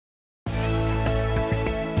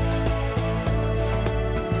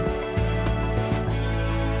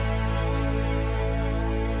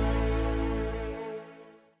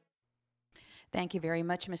Thank you very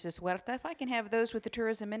much, Mrs. Huerta. If I can have those with the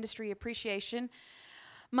Tourism Industry Appreciation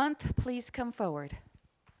Month, please come forward.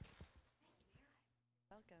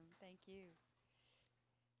 Welcome. Thank you.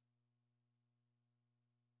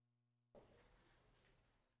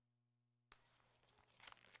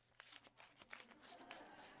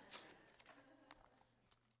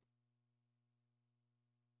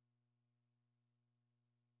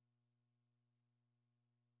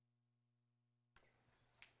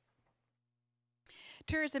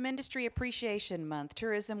 Tourism Industry Appreciation Month.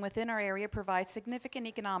 Tourism within our area provides significant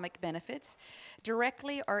economic benefits.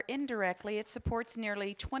 Directly or indirectly, it supports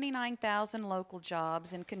nearly 29,000 local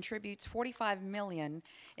jobs and contributes 45 million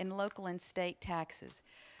in local and state taxes.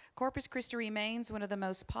 Corpus Christi remains one of the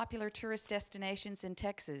most popular tourist destinations in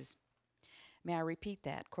Texas. May I repeat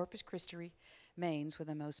that? Corpus Christi remains one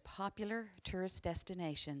of the most popular tourist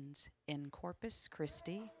destinations in Corpus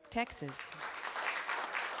Christi, Texas.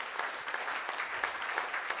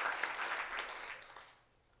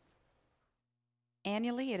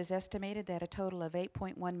 Annually, it is estimated that a total of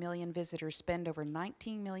 8.1 million visitors spend over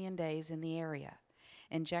 19 million days in the area,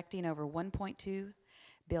 injecting over 1.2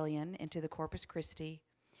 billion into the Corpus Christi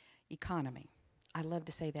economy. I love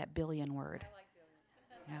to say that billion word. I like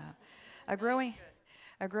billion. Yeah.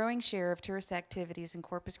 A growing share of tourist activities in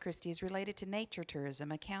Corpus Christi is related to nature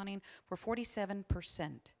tourism, accounting for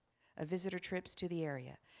 47% of visitor trips to the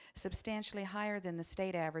area, substantially higher than the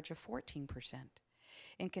state average of 14%.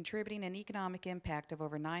 In contributing an economic impact of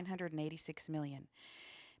over 986 million.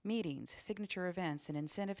 Meetings, signature events, and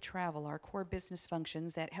incentive travel are core business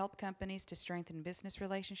functions that help companies to strengthen business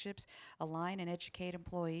relationships, align and educate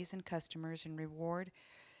employees and customers, and reward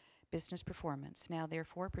business performance. Now,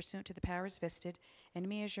 therefore, pursuant to the powers vested in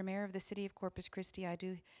me as your mayor of the city of Corpus Christi, I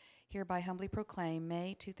do hereby humbly proclaim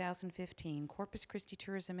May 2015 Corpus Christi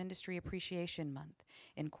Tourism Industry Appreciation Month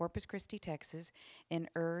in Corpus Christi, Texas, and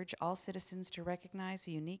urge all citizens to recognize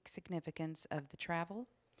the unique significance of the travel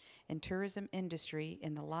and tourism industry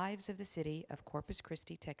in the lives of the city of Corpus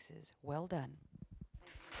Christi, Texas. Well done.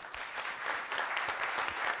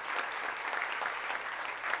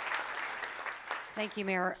 Thank you,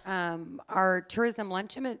 Mayor. Our tourism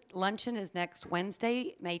luncheon is next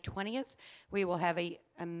Wednesday, May 20th. We will have an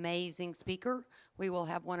amazing speaker. We will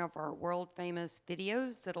have one of our world-famous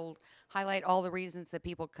videos that'll highlight all the reasons that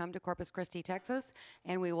people come to Corpus Christi, Texas,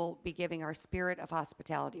 and we will be giving our Spirit of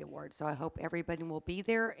Hospitality Award. So I hope everybody will be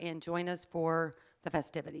there and join us for the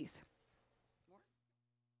festivities.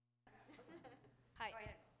 Hi,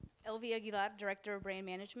 Elvia Aguilar, Director of Brand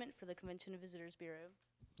Management for the Convention and Visitors Bureau.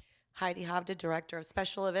 Heidi Hovda, Director of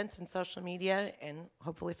Special Events and Social Media, and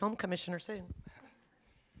hopefully Film Commissioner soon.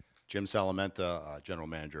 Jim Salamenta, General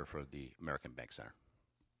Manager for the American Bank Center.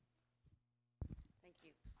 Thank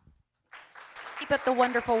you. Keep up the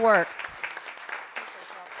wonderful work.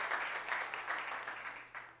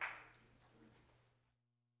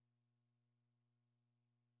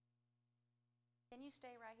 Can you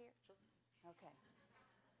stay right here? Okay.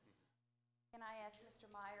 Can I ask Mr.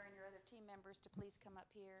 Meyer and your other team members to please come up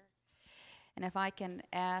here? And if I can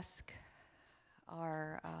ask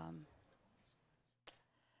our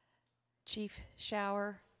Chief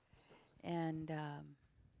Shower and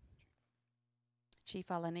Chief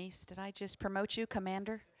Alanis, did I just promote you,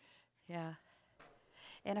 Commander? Yeah.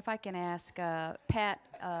 And if I can ask Pat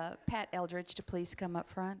Eldridge to please come up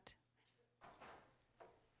front.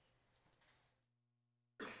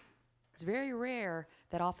 It's very rare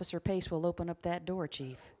that Officer Pace will open up that door,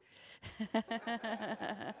 Chief.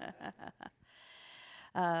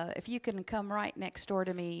 If you can come right next door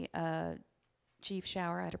to me, Chief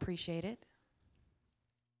Shower, I'd appreciate it.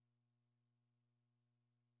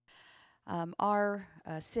 Our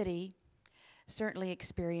city certainly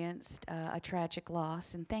experienced a tragic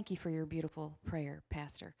loss, and thank you for your beautiful prayer,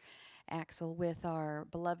 Pastor Axel, with our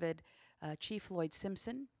beloved Chief Floyd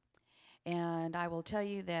Simpson. And I will tell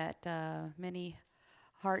you that many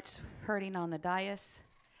hearts hurting on the dais,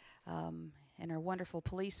 and our wonderful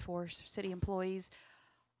police force, city employees,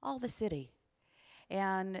 all the city.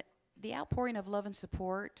 And the outpouring of love and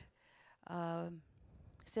support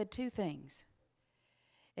said two things.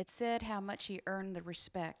 It said how much he earned the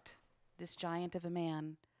respect, this giant of a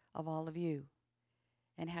man, of all of you,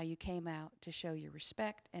 and how you came out to show your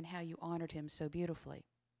respect and how you honored him so beautifully.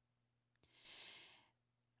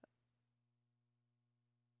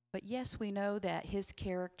 But yes, we know that his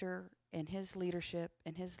character and his leadership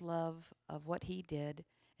and his love of what he did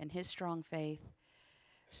and his strong faith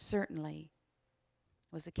certainly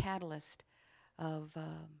was a catalyst of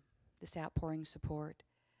this outpouring support.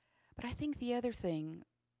 But I think the other thing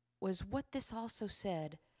was what this also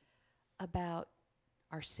said about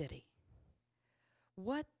our city.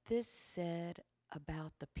 what this said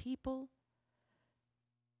about the people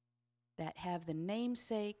that have the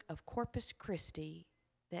namesake of Corpus Christi,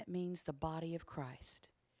 that means the body of Christ.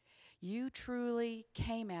 You truly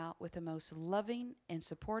came out with the most loving and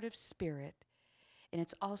supportive spirit, and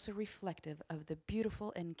it's also reflective of the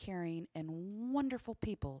beautiful and caring and wonderful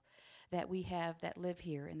people that we have that live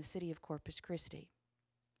here in the city of Corpus Christi.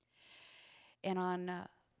 And on a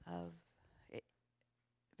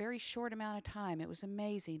very short amount of time, it was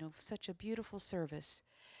amazing of such a beautiful service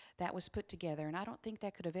that was put together. And I don't think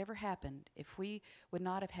that could have ever happened if we would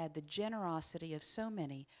not have had the generosity of so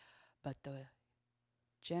many, but the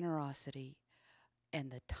generosity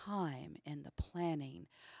and the time and the planning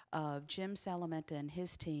of Jim Salamenta and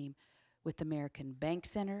his team with the American Bank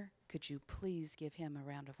Center. Could you please give him a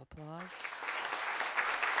round of applause?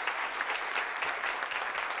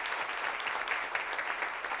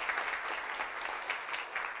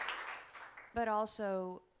 But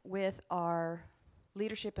also with our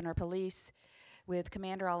leadership and our police, with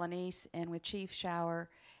Commander Alanis and with Chief Shower.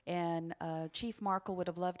 And Chief Markle would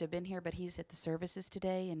have loved to have been here, but he's at the services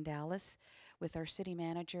today in Dallas with our city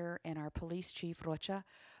manager and our police chief, Rocha,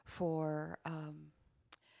 for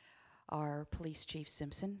our police chief,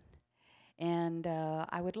 Simpson. And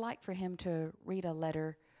I would like for him to read a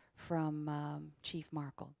letter from Chief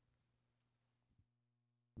Markle.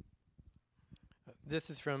 This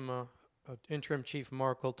is from Interim Chief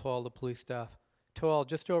Markle to all the police staff. To all,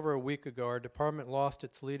 just over a week ago, our department lost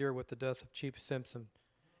its leader with the death of Chief Simpson.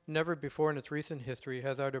 Never before in its recent history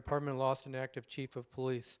has our department lost an active chief of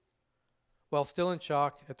police. While still in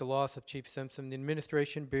shock at the loss of Chief Simpson, the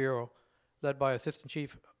Administration Bureau, led by Assistant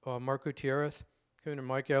Chief Mark Gutierrez, Commander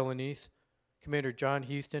Mike Alanis, Commander John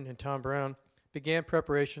Houston, and Tom Brown, began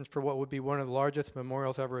preparations for what would be one of the largest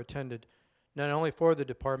memorials ever attended, not only for the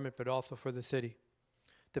department but also for the city.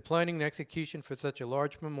 The planning and execution for such a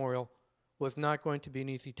large memorial was not going to be an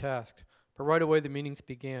easy task, but right away the meetings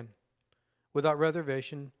began. Without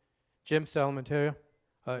reservation, Jim Salamenta,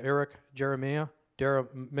 Eric Jeremiah, Dara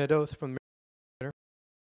Meadows from the Center,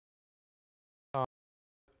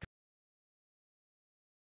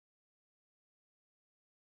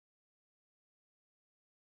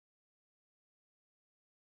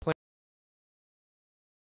 plan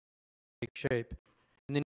take shape,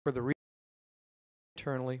 and then for the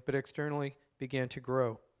internally but externally began to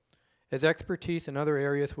grow. As expertise in other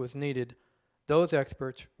areas was needed, those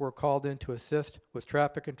experts were called in to assist with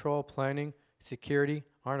traffic control, planning, security,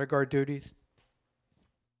 honor guard duties.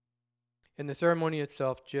 In the ceremony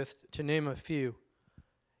itself, just to name a few,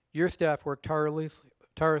 your staff worked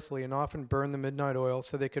tirelessly and often burned the midnight oil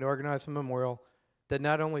so they could organize a memorial that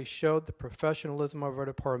not only showed the professionalism of our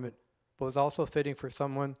department, but was also fitting for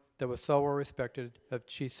someone that was so well respected as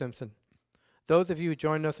Chief Simpson. Those of you who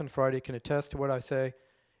joined us on Friday can attest to what I say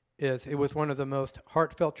is it was one of the most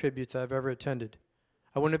heartfelt tributes I've ever attended.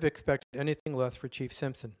 I wouldn't have expected anything less for Chief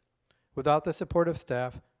Simpson. Without the support of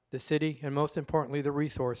staff, the city, and most importantly the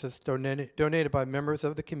resources donated by members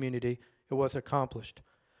of the community, it was accomplished.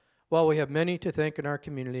 While we have many to thank in our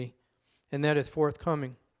community, and that is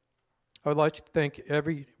forthcoming, I would like to thank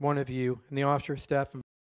every one of you and the officer staff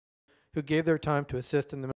who gave their time to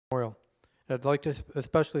assist in the memorial. And I'd like to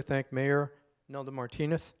especially thank Mayor Nelda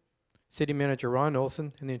Martinez, City Manager Ron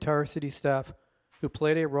Olson, and the entire city staff who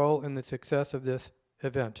played a role in the success of this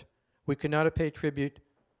event. We could not have paid tribute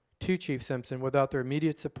to Chief Simpson without their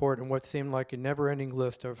immediate support and what seemed like a never-ending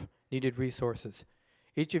list of needed resources.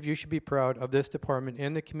 Each of you should be proud of this department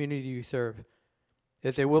and the community you serve,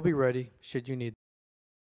 as they will be ready should you need them.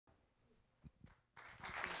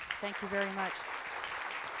 Thank you very much.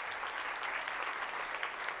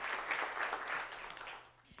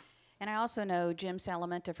 And I also know Jim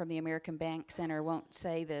Salamenta from the American Bank Center won't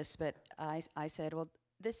say this, but I said, well,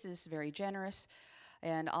 this is very generous.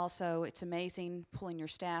 And also, it's amazing pulling your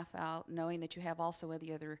staff out, knowing that you have also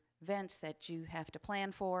the other events that you have to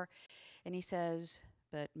plan for. And he says,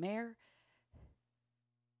 but Mayor,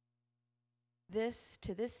 this,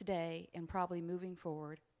 to this day, and probably moving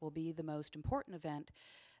forward, will be the most important event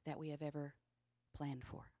that we have ever planned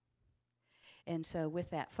for. And so with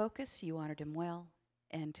that focus, you honored him well.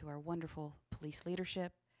 And to our wonderful police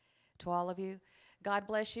leadership, to all of you, God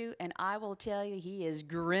bless you. And I will tell you, he is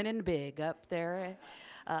grinning big up there,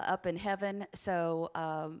 up in heaven. So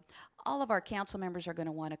all of our council members are going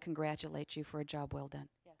to want to congratulate you for a job well done.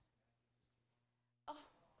 Yes. Oh,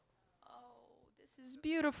 this is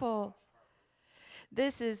beautiful.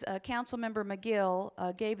 This is Councilmember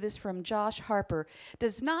McGill gave this from Josh Harper.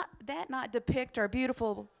 Does that not depict our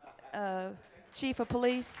beautiful Chief of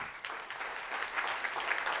Police?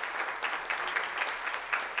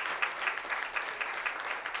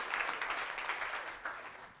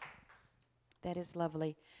 That is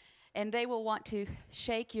lovely. And they will want to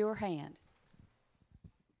shake your hand.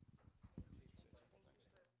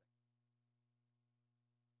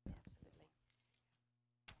 Absolutely.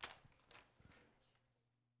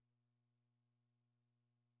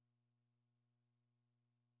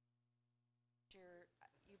 Sure,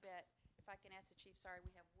 you bet. If I can ask the chief, sorry,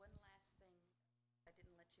 we have one last thing. I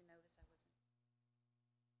didn't let you know this. I wasn't.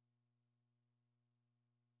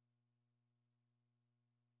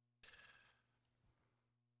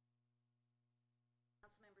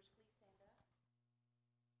 Council members, please stand up.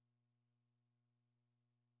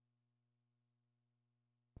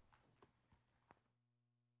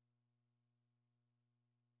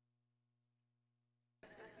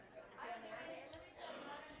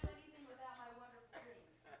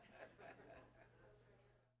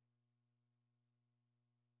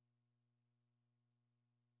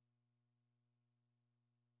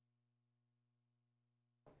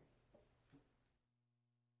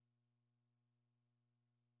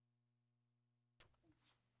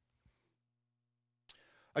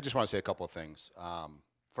 I just want to say a couple of things.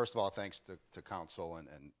 First of all, thanks to council and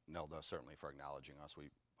Nelda certainly for acknowledging us. We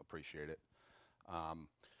appreciate it.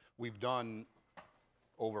 We've done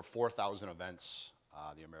over 4,000 events,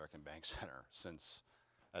 the American Bank Center, since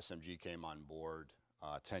SMG came on board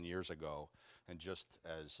 10 years ago. And just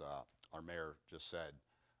as our mayor just said,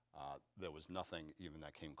 there was nothing even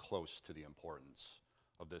that came close to the importance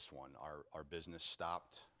of this one. Our business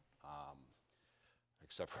stopped,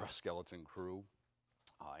 except for a skeleton crew.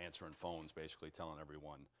 Answering phones, basically telling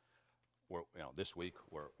everyone, this week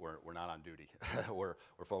we're not on duty. we're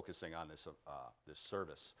focusing on this this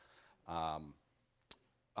service. I'm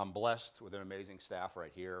blessed with an amazing staff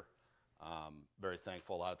right here. Very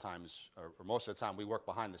thankful. A lot of times, or most of the time, we work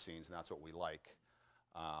behind the scenes, and that's what we like.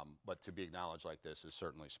 But to be acknowledged like this is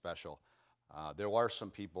certainly special. There were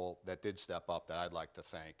some people that did step up that I'd like to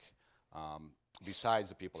thank. Besides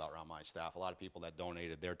the people that were on my staff, a lot of people that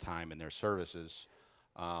donated their time and their services.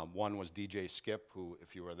 One was DJ Skip, who,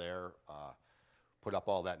 if you were there, put up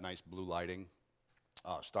all that nice blue lighting.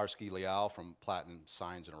 Starsky Leal from Platinum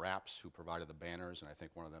Signs and Wraps, who provided the banners, and I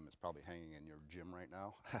think one of them is probably hanging in your gym right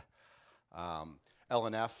now.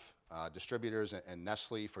 L&F Distributors and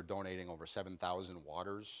Nestle for donating over 7,000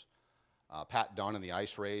 waters. Pat Dunn and the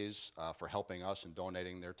Ice Rays for helping us and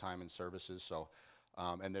donating their time and services. So,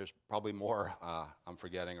 and there's probably more I'm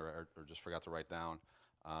forgetting or just forgot to write down.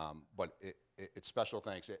 But it's special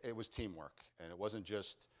thanks. It was teamwork, and it wasn't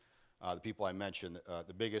just the people I mentioned.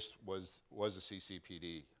 The biggest was the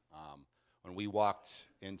CCPD. When we walked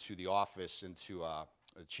into the office, into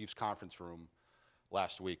the chief's conference room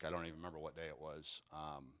last week, I don't even remember what day it was.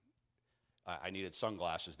 I needed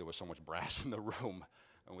sunglasses. There was so much brass in the room,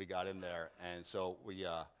 and we got in there, and so we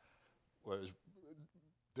was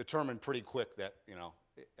determined pretty quick that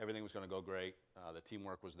everything was going to go great. The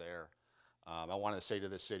teamwork was there. I wanted to say to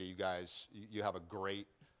this city, you guys, you have a great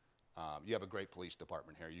police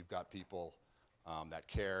department here. You've got people that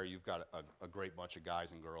care. You've got a great bunch of guys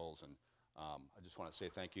and girls, and I just want to say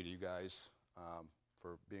thank you to you guys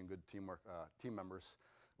for being good team members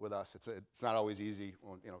with us. It's not always easy.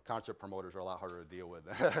 Concert promoters are a lot harder to deal with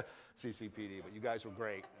than CCPD, but you guys were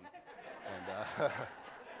great,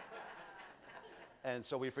 and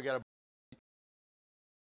so we forget about.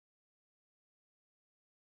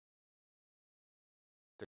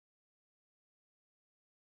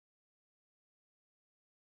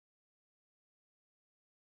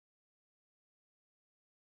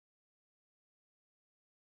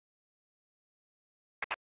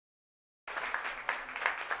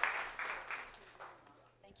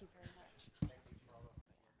 Thank you very much.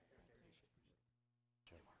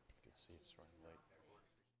 Good to see it's running late.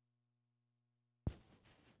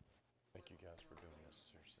 Thank you guys for doing this.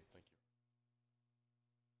 Seriously, thank you.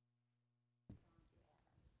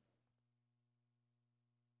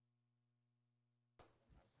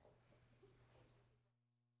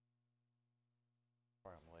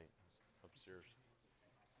 Sorry I'm late. I was upstairs.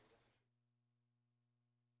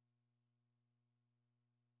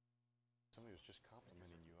 Somebody was just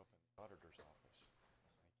complimenting you up in the auditor's office.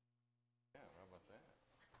 Yeah, how about that?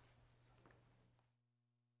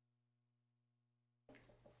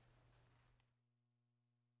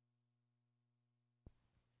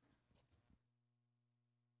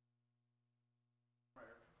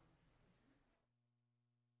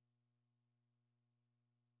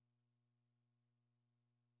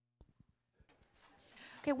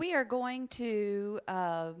 Okay, we are going to,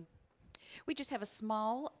 we just have a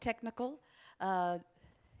small technical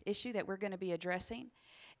issue that we're going to be addressing.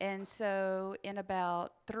 And so in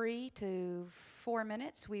about 3 to 4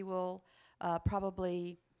 minutes, we will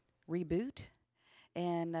probably reboot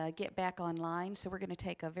and get back online. So we're going to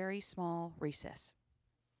take a very small recess.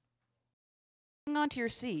 Hang on to your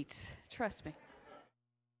seats. Trust me.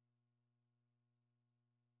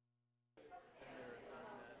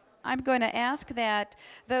 I'm going to ask that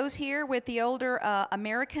those here with the Older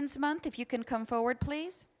Americans Month, if you can come forward,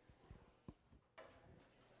 please.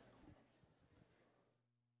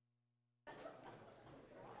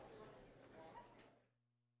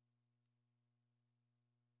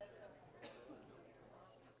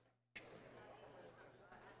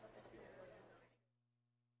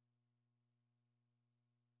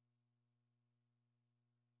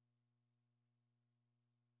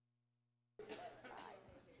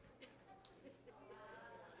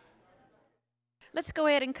 Let's go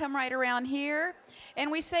ahead and come right around here.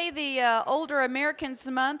 And we say the Older Americans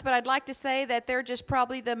Month, but I'd like to say that they're just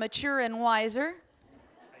probably the mature and wiser.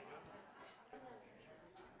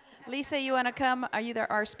 Lisa, you want to come? Are you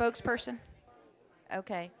our spokesperson?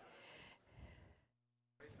 Okay.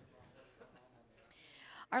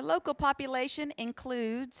 Our local population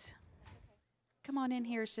includes, come on in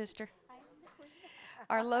here, sister.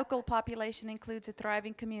 Our local population includes a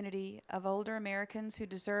thriving community of older Americans who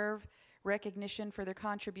deserve recognition for their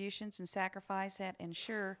contributions and sacrifice that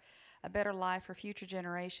ensure a better life for future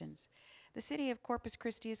generations. The city of Corpus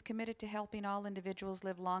Christi is committed to helping all individuals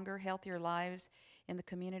live longer, healthier lives in the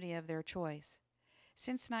community of their choice.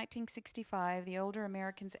 Since 1965, the Older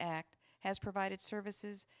Americans Act has provided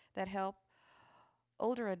services that help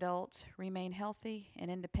older adults remain healthy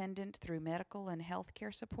and independent through medical and health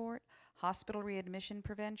care support, hospital readmission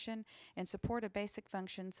prevention, and support of basic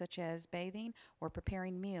functions such as bathing or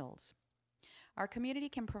preparing meals. Our community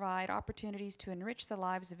can provide opportunities to enrich the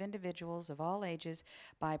lives of individuals of all ages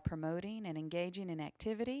by promoting and engaging in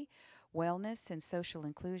activity, wellness, and social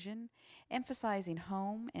inclusion, emphasizing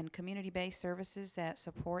home and community-based services that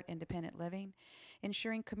support independent living,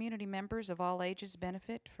 ensuring community members of all ages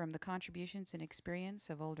benefit from the contributions and experience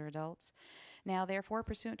of older adults. Now, therefore,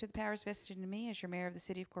 pursuant to the powers vested in me as your mayor of the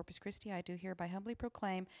city of Corpus Christi, I do hereby humbly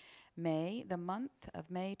proclaim May, the month of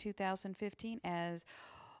May 2015, as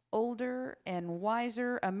Older and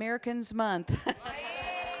Wiser Americans Month.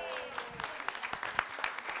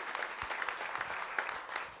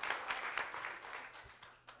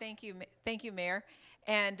 Thank you, Mayor.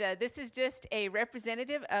 And this is just a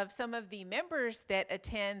representative of some of the members that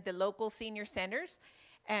attend the local senior centers,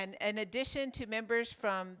 and in addition to members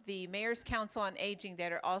from the Mayor's Council on Aging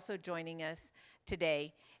that are also joining us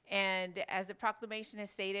today. And as the proclamation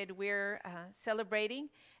has stated, we're celebrating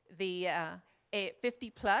the 50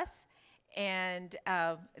 plus, and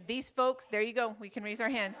these folks, there you go, we can raise our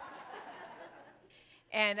hands.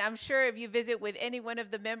 And I'm sure if you visit with any one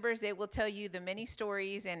of the members, they will tell you the many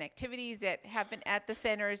stories and activities that happen at the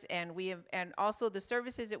centers, and also the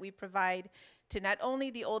services that we provide to not only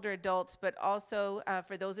the older adults, but also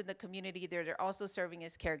for those in the community that are also serving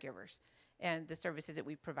as caregivers, and the services that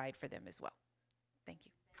we provide for them as well. Thank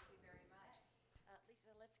you. Thank you very much.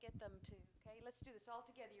 Lisa, let's get them to, okay, let's do this all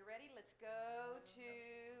together. You ready? Let's go to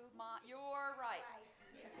your right.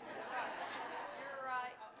 You're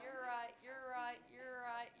right, you're right, you're right, you're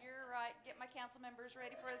right, you're right. Get my council members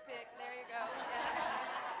ready for the pick. There you go. Yeah.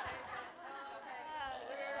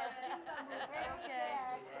 There you go. Okay.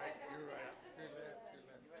 You're right. You're left.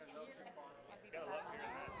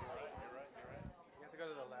 You have to go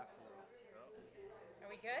to the left a little. Are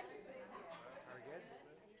we good? Are we good?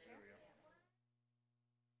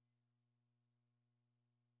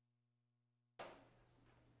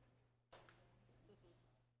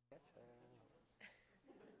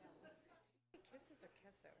 Kisses or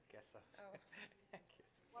queso? Guess so. Oh. Kisses.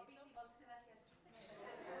 Oh, you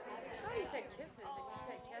said kisses and you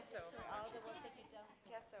said queso.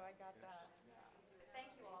 Queso, I got that.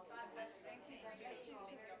 Thank you all. God bless you. Thank you very much.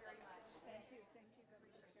 Thank you. Thank you.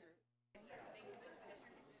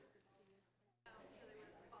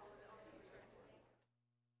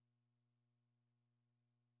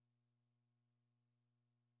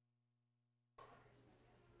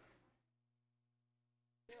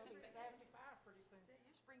 It'll be 75 pretty soon.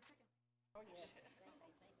 Your spring chicken. Oh, yes.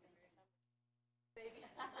 Baby.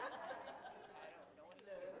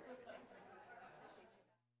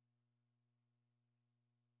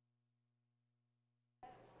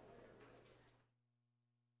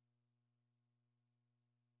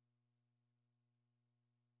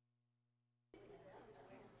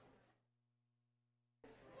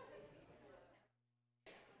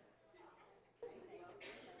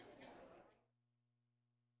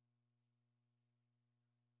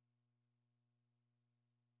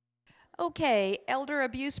 Okay, Elder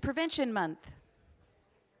Abuse Prevention Month.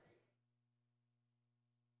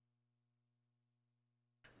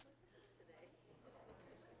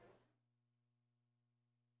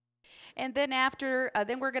 And then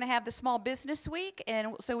then we're going to have the Small Business Week,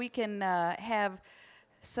 and so we can have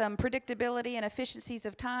some predictability and efficiencies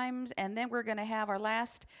of times. And then we're going to have our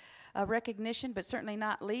last recognition, but certainly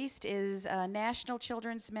not least, is National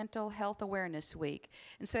Children's Mental Health Awareness Week.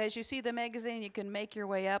 And so as you see the magazine, you can make your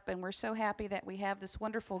way up, and we're so happy that we have this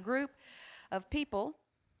wonderful group of people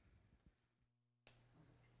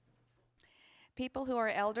who are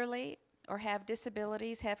elderly or have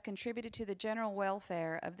disabilities have contributed to the general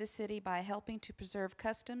welfare of this city by helping to preserve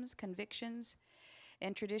customs, convictions,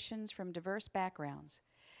 and traditions from diverse backgrounds.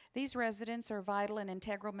 These residents are vital and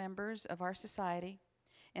integral members of our society,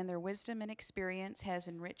 and their wisdom and experience has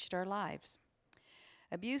enriched our lives.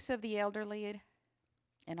 Abuse of the elderly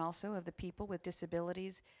and also of the people with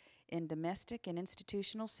disabilities in domestic and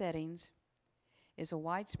institutional settings is a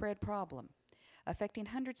widespread problem, affecting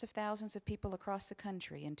hundreds of thousands of people across the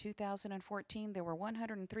country. In 2014, there were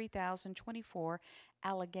 103,024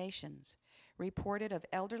 allegations reported of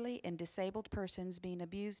elderly and disabled persons being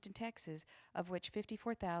abused in Texas, of which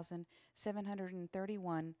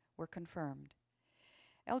 54,731 were confirmed.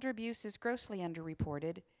 Elder abuse is grossly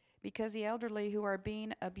underreported because the elderly who are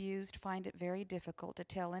being abused find it very difficult to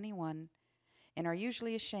tell anyone and are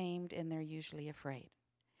usually ashamed, and they're usually afraid.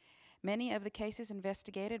 Many of the cases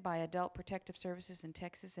investigated by Adult Protective Services in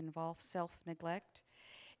Texas involve self-neglect,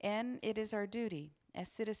 and it is our duty as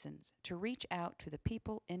citizens to reach out to the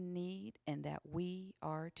people in need and that we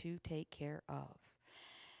are to take care of.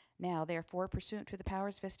 Now, therefore, pursuant to the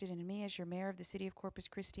powers vested in me as your mayor of the city of Corpus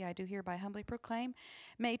Christi, I do hereby humbly proclaim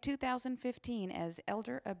May 2015 as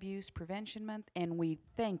Elder Abuse Prevention Month, and we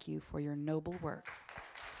thank you for your noble work.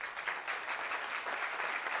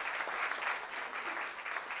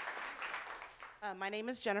 My name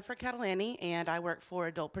is Jennifer Catalani, and I work for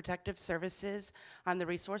Adult Protective Services. I'm the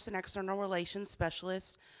Resource and External Relations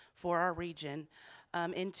Specialist for our region.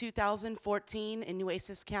 In 2014, in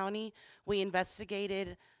Nueces County, we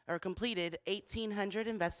investigated or completed 1,800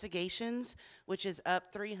 investigations, which is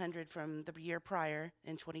up 300 from the year prior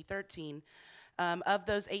in 2013. Of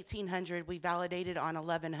those 1,800, we validated on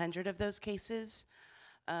 1,100 of those cases.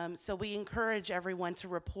 So we encourage everyone to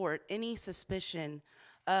report any suspicion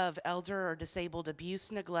of elder or disabled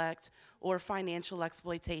abuse, neglect, or financial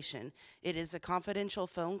exploitation. It is a confidential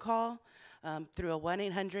phone call through a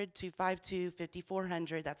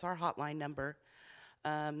 1-800-252-5400. That's our hotline number.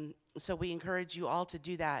 So we encourage you all to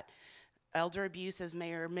do that. Elder abuse, as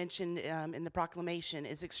Mayor mentioned in the proclamation,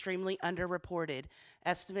 is extremely underreported.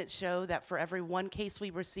 Estimates show that for every one case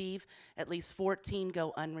we receive, at least 14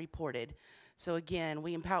 go unreported. So again,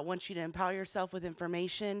 we want you to empower yourself with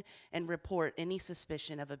information and report any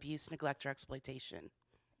suspicion of abuse, neglect, or exploitation.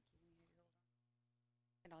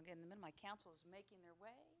 And I'll get in a minute. My council is making their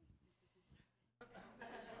way.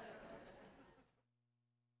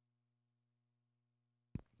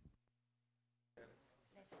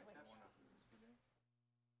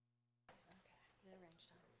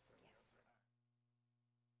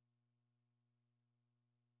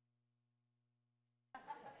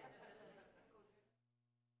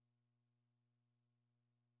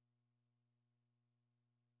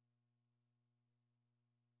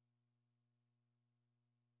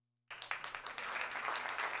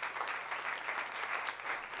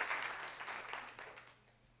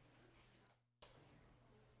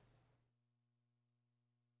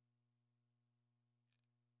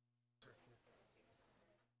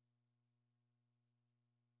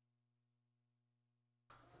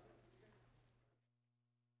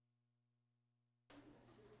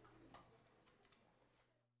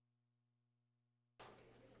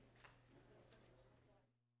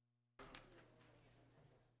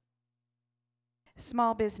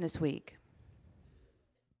 Small Business Week.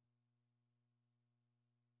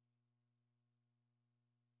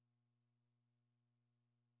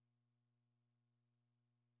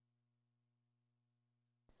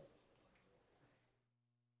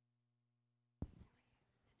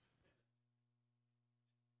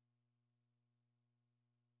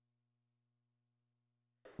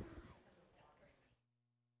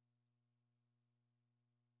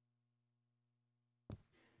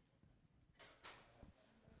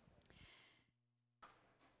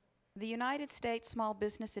 The United States Small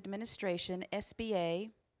Business Administration, SBA,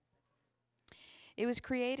 it was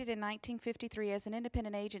created in 1953 as an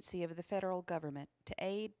independent agency of the federal government to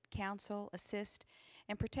aid, counsel, assist,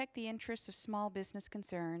 and protect the interests of small business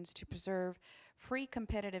concerns, to preserve free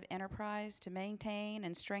competitive enterprise, to maintain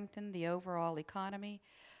and strengthen the overall economy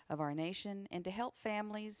of our nation, and to help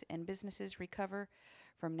families and businesses recover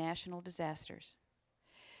from national disasters.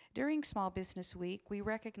 During Small Business Week, we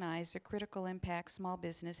recognize the critical impact small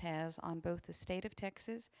business has on both the state of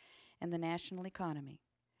Texas and the national economy.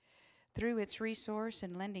 Through its resource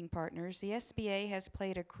and lending partners, the SBA has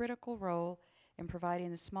played a critical role in providing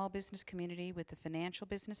the small business community with the financial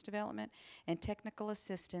business development and technical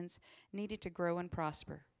assistance needed to grow and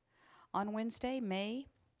prosper. On Wednesday, May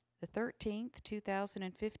the 13th,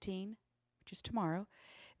 2015, which is tomorrow,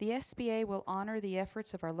 the SBA will honor the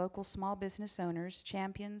efforts of our local small business owners,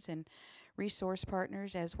 champions, and resource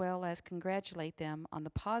partners, as well as congratulate them on the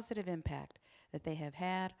positive impact that they have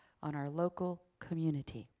had on our local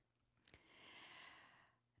community.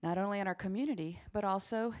 Not only in our community, but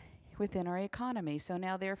also within our economy. So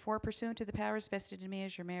now, therefore, pursuant to the powers vested in me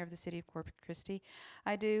as your mayor of the city of Corpus Christi,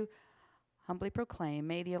 I do humbly proclaim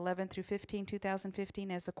May the 11th through 15, 2015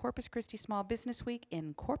 as the Corpus Christi Small Business Week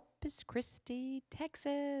in Corpus Christi,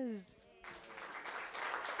 Texas.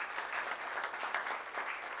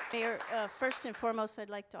 Mayor, first and foremost, I'd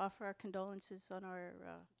like to offer our condolences on our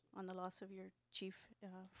on the loss of your chief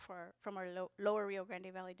from our Lower Rio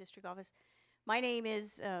Grande Valley District Office. My name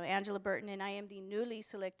is Angela Burton, and I am the newly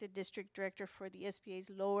selected district director for the SBA's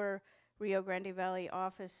Lower Rio Grande Valley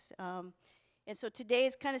office. And so today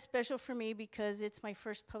is kind of special for me because it's my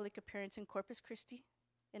first public appearance in Corpus Christi,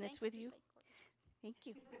 and it's with you. Thank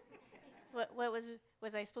you. What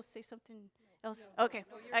was I supposed to say something else? Okay.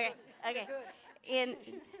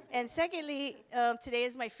 And secondly, today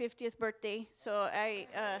is my 50th birthday, so I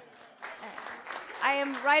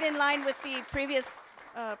am right in line with the previous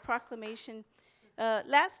proclamation.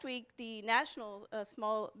 Last week, the National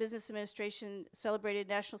Small Business Administration celebrated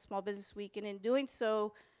National Small Business Week, and in doing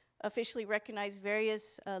so, officially recognized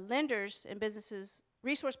various lenders and businesses,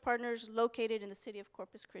 resource partners located in the city of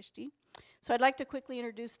Corpus Christi. So I'd like to quickly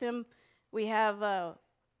introduce them. We have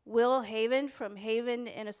Will Haven from Haven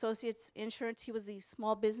and Associates Insurance. He was the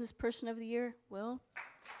Small Business Person of the Year. Will.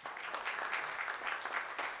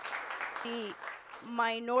 The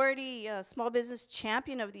Minority Small Business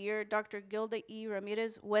Champion of the Year, Dr. Gilda E.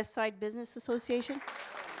 Ramirez, Westside Business Association.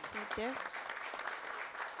 Right there.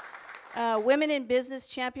 Women in Business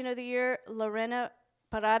Champion of the Year, Lorena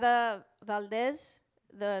Parada Valdez,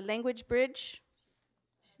 the Language Bridge.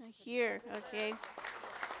 She's not here, okay.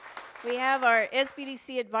 We have our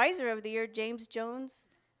SBDC Advisor of the Year, James Jones.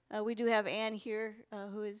 We do have Ann here,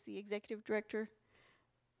 who is the Executive Director,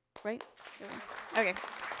 right? Okay.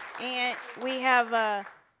 And we have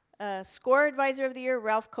SCORE Advisor of the Year,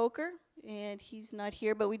 Ralph Coker, and he's not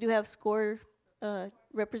here, but we do have SCORE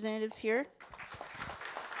representatives here.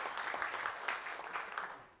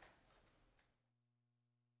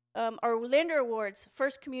 Our lender awards,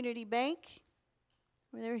 First Community Bank,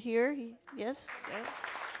 they're here, yes. Yeah.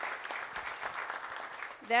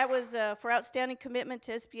 That was for outstanding commitment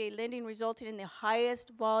to SBA lending, resulting in the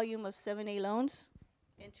highest volume of 7A loans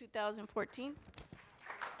in 2014.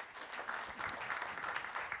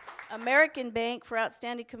 American Bank for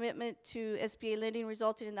outstanding commitment to SBA lending,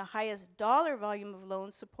 resulting in the highest dollar volume of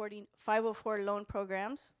loans supporting 504 loan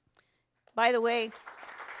programs. By the way,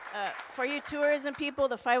 for you tourism people,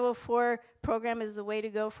 the 504 program is the way to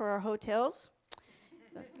go for our hotels.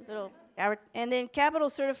 And then Capital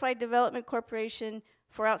Certified Development Corporation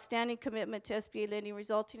for outstanding commitment to SBA lending,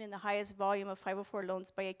 resulting in the highest volume of 504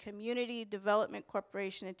 loans by a community development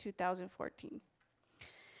corporation in 2014.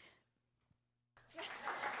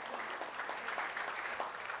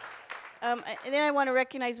 And then I want to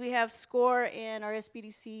recognize we have SCORE and our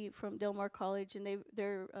SBDC from Del Mar College, and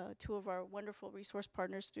they're two of our wonderful resource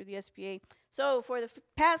partners through the SBA. So for the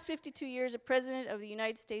past 52 years, the President of the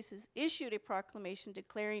United States has issued a proclamation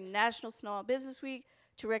declaring National Small Business Week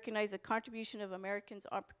to recognize the contribution of Americans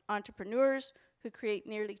entrepreneurs who create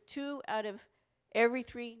nearly 2 out of every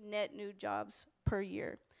 3 net new jobs per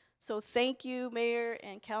year. So thank you, Mayor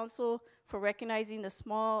and Council, for recognizing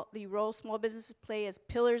the role small businesses play as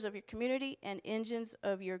pillars of your community and engines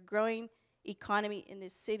of your growing economy in the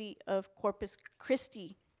city of Corpus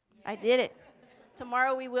Christi. I did it.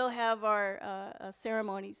 Tomorrow we will have our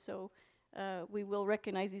ceremony, so we will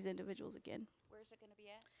recognize these individuals again. Where's it going to be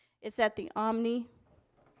at? It's at the Omni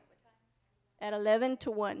at 11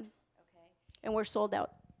 to 1. Okay. And we're sold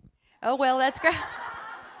out. Oh, well, that's great.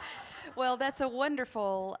 Well, that's a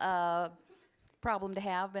wonderful problem to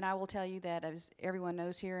have, and I will tell you that, as everyone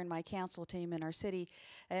knows here in my council team in our city,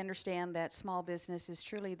 I understand that small business is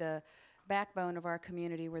truly the backbone of our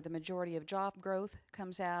community, where the majority of job growth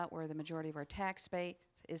comes out, where the majority of our tax base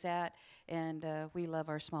is at, and we love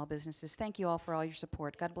our small businesses. Thank you all for all your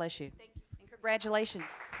support. God bless you. Thank you. And congratulations.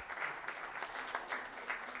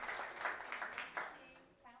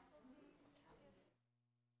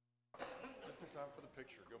 Just in time for the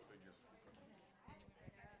picture, go figure.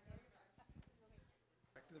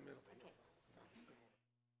 Back to the middle.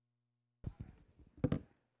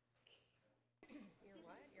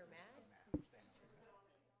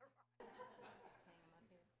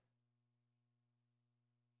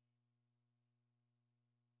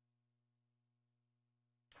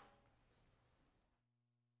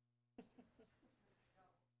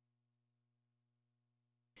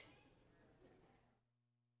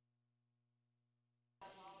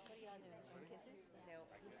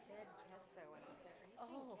 said queso, and I said, are you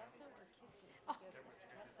saying queso or kisses? He goes, it's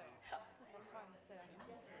queso. That's why I said, I'm not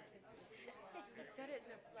saying kisses. He said it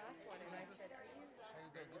in the last one, and I said, are you? How you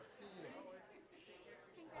doing? Good to see you.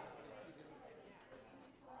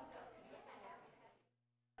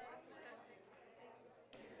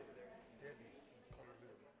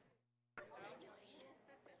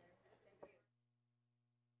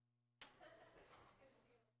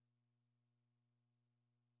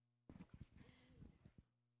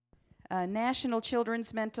 National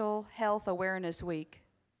Children's Mental Health Awareness Week.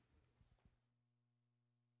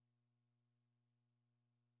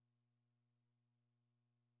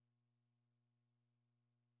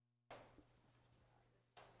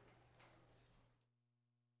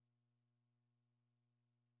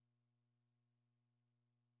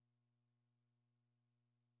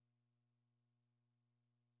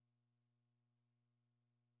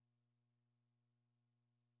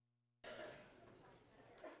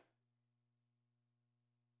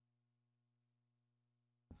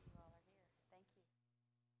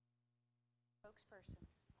 Spokesperson.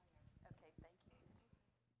 Okay, thank you.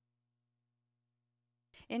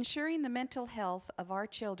 Ensuring the mental health of our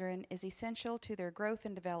children is essential to their growth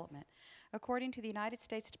and development. According to the United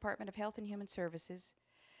States Department of Health and Human Services,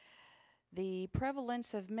 the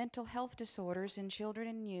prevalence of mental health disorders in children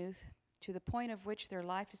and youth, to the point of which their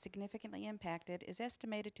life is significantly impacted, is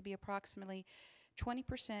estimated to be approximately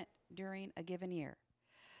 20% during a given year.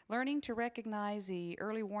 Learning to recognize the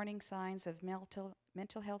early warning signs of mental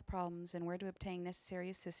health problems and where to obtain necessary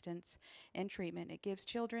assistance and treatment, it gives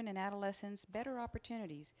children and adolescents better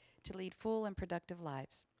opportunities to lead full and productive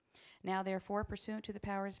lives. Now, therefore, pursuant to the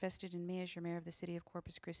powers vested in me as your mayor of the city of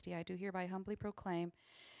Corpus Christi, I do hereby humbly proclaim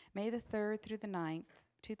May the 3rd through the 9th,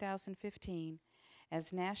 2015,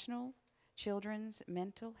 as National Children's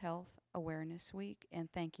Mental Health Awareness Week,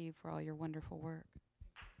 and thank you for all your wonderful work.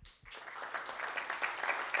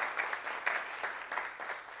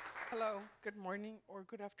 Hello, good morning or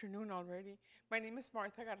good afternoon already. My name is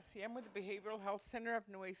Martha Garcia. I'm with the Behavioral Health Center of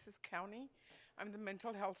Nueces County. I'm the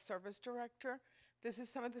Mental Health Service Director. This is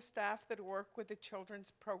some of the staff that work with the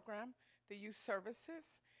children's program, the youth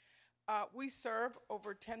services. We serve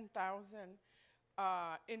over 10,000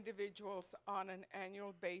 individuals on an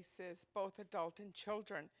annual basis, both adult and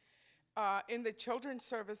children. In the children's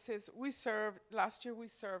services, last year we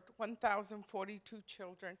served 1,042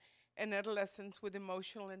 children and adolescents with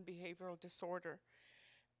emotional and behavioral disorder.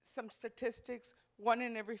 Some statistics: 1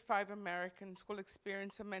 in every 5 Americans will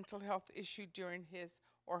experience a mental health issue during his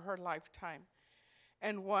or her lifetime,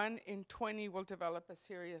 and 1 in 20 will develop a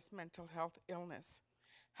serious mental health illness.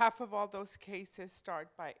 Half of all those cases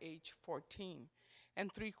start by age 14, and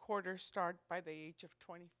 3/4 start by the age of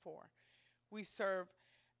 24. We serve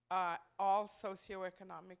all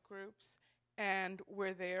socioeconomic groups, and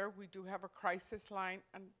we're there. We do have a crisis line.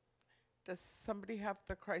 And does somebody have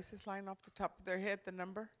the crisis line off the top of their head, the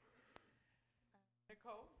number?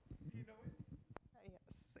 Nicole, do you know it? Yes,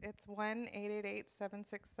 it's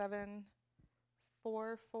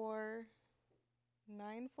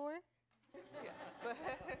 1-888-767-4494. Yes.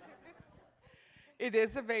 It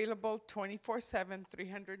is available 24/7,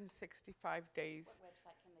 365 days. What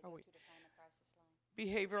website can they a go week. to find the crisis line?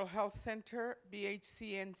 Behavioral Health Center,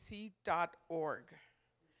 bhcnc.org.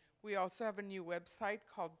 We also have a new website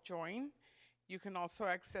called Join. You can also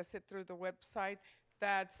access it through the website.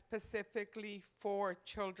 That's specifically for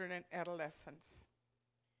children and adolescents.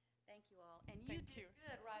 Thank you all. And you Thank did you.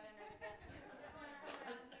 good right under the gun. Right here.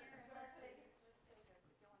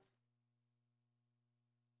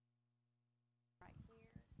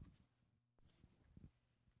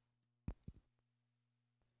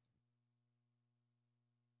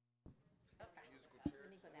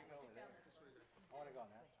 Let me go that way. I want to go on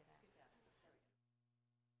that. That's it. That's all.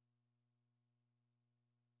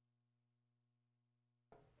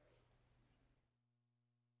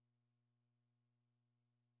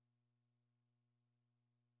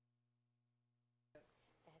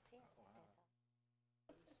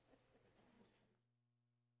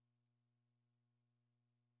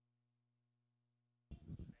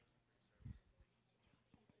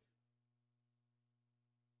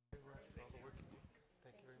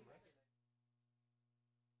 Thank you very much.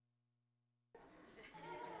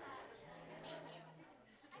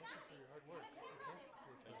 Thank you for your hard work. Okay?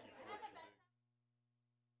 Yes, ma'am.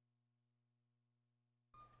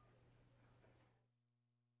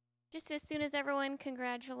 Just as soon as everyone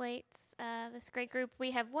congratulates this great group,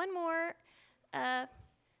 we have one more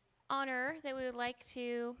honor that we would like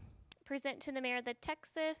to present to the mayor. The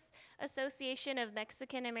Texas Association of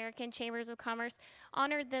Mexican American Chambers of Commerce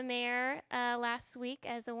honored the mayor last week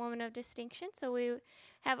as a woman of distinction. So we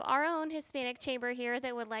have our own Hispanic chamber here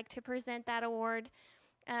that would like to present that award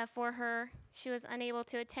for her. She was unable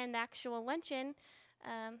to attend the actual luncheon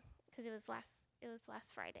because it was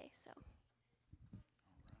last Friday. So.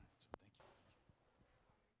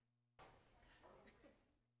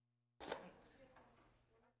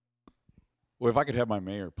 Well, if I could have my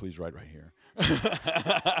mayor, please, right here.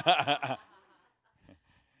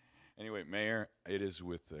 Anyway, Mayor, it is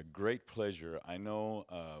with great pleasure. I know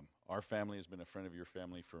our family has been a friend of your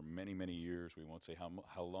family for many, many years. We won't say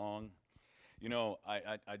how long. You know,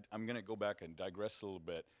 I'm going to go back and digress a little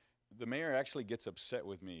bit. The mayor actually gets upset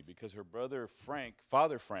with me because her brother Frank,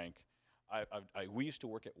 Father Frank, we used to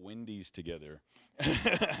work at Wendy's together.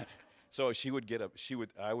 So she would get up.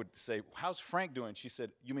 I would say, "How's Frank doing?" She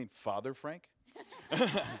said, "You mean Father Frank?"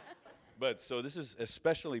 But so this is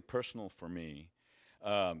especially personal for me.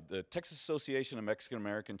 The Texas Association of Mexican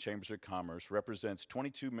American Chambers of Commerce represents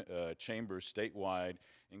 22 chambers statewide,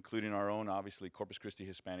 including our own, obviously, Corpus Christi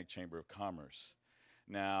Hispanic Chamber of Commerce.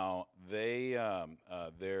 Now,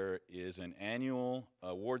 there is an annual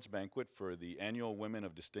awards banquet for the annual Women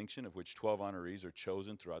of Distinction, of which 12 honorees are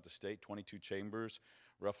chosen throughout the state, 22 chambers,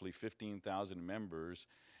 roughly 15,000 members,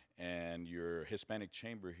 and your Hispanic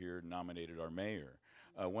chamber here nominated our mayor.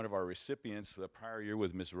 One of our recipients for the prior year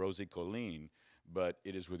was Ms. Rosie Colleen, but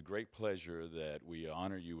it is with great pleasure that we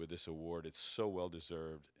honor you with this award. It's so well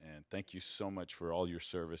deserved, and thank you so much for all your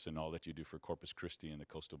service and all that you do for Corpus Christi and the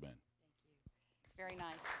Coastal Bend. It's very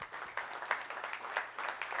nice.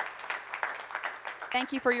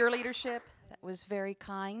 Thank you for your leadership. That was very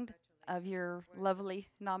kind of your lovely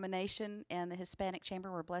nomination, and the Hispanic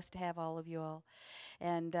Chamber. We're blessed to have all of you all.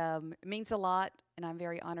 And it means a lot, and I'm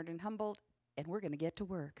very honored and humbled, and we're going to get to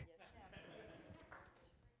work.